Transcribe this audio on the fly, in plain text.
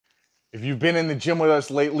If you've been in the gym with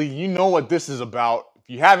us lately, you know what this is about. If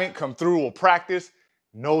you haven't, come through, we'll practice.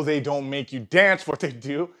 No, they don't make you dance. What they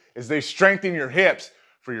do is they strengthen your hips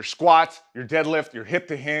for your squats, your deadlift, your hip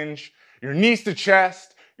to hinge, your knees to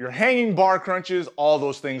chest, your hanging bar crunches, all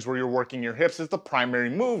those things where you're working your hips as the primary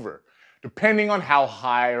mover, depending on how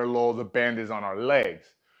high or low the bend is on our legs.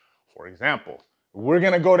 For example, we're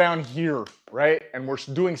gonna go down here, right? And we're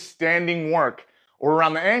doing standing work or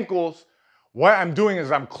around the ankles. What I'm doing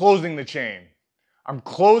is I'm closing the chain. I'm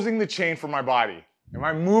closing the chain for my body. If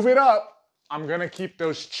I move it up, I'm gonna keep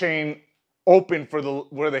those chain open for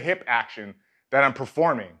the hip action that I'm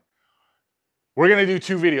performing. We're gonna do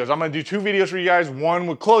two videos. I'm gonna do two videos for you guys, one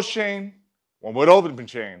with closed chain, one with open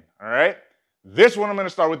chain, all right? This one I'm gonna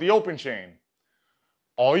start with the open chain.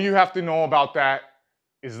 All you have to know about that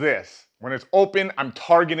is this. When it's open, I'm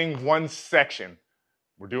targeting one section.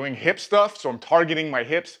 We're doing hip stuff, so I'm targeting my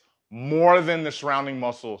hips more than the surrounding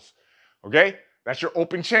muscles, okay? That's your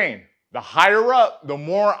open chain. The higher up, the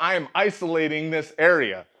more I am isolating this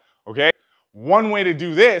area, okay? One way to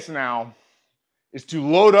do this now is to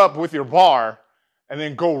load up with your bar and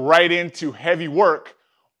then go right into heavy work,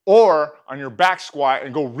 or on your back squat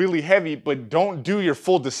and go really heavy, but don't do your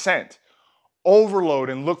full descent. Overload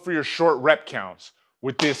and look for your short rep counts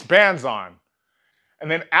with this bands on. And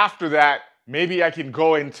then after that, maybe I can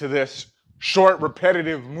go into this short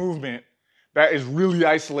repetitive movement that is really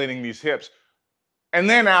isolating these hips. And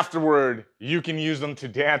then afterward, you can use them to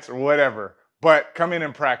dance or whatever. But come in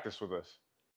and practice with us.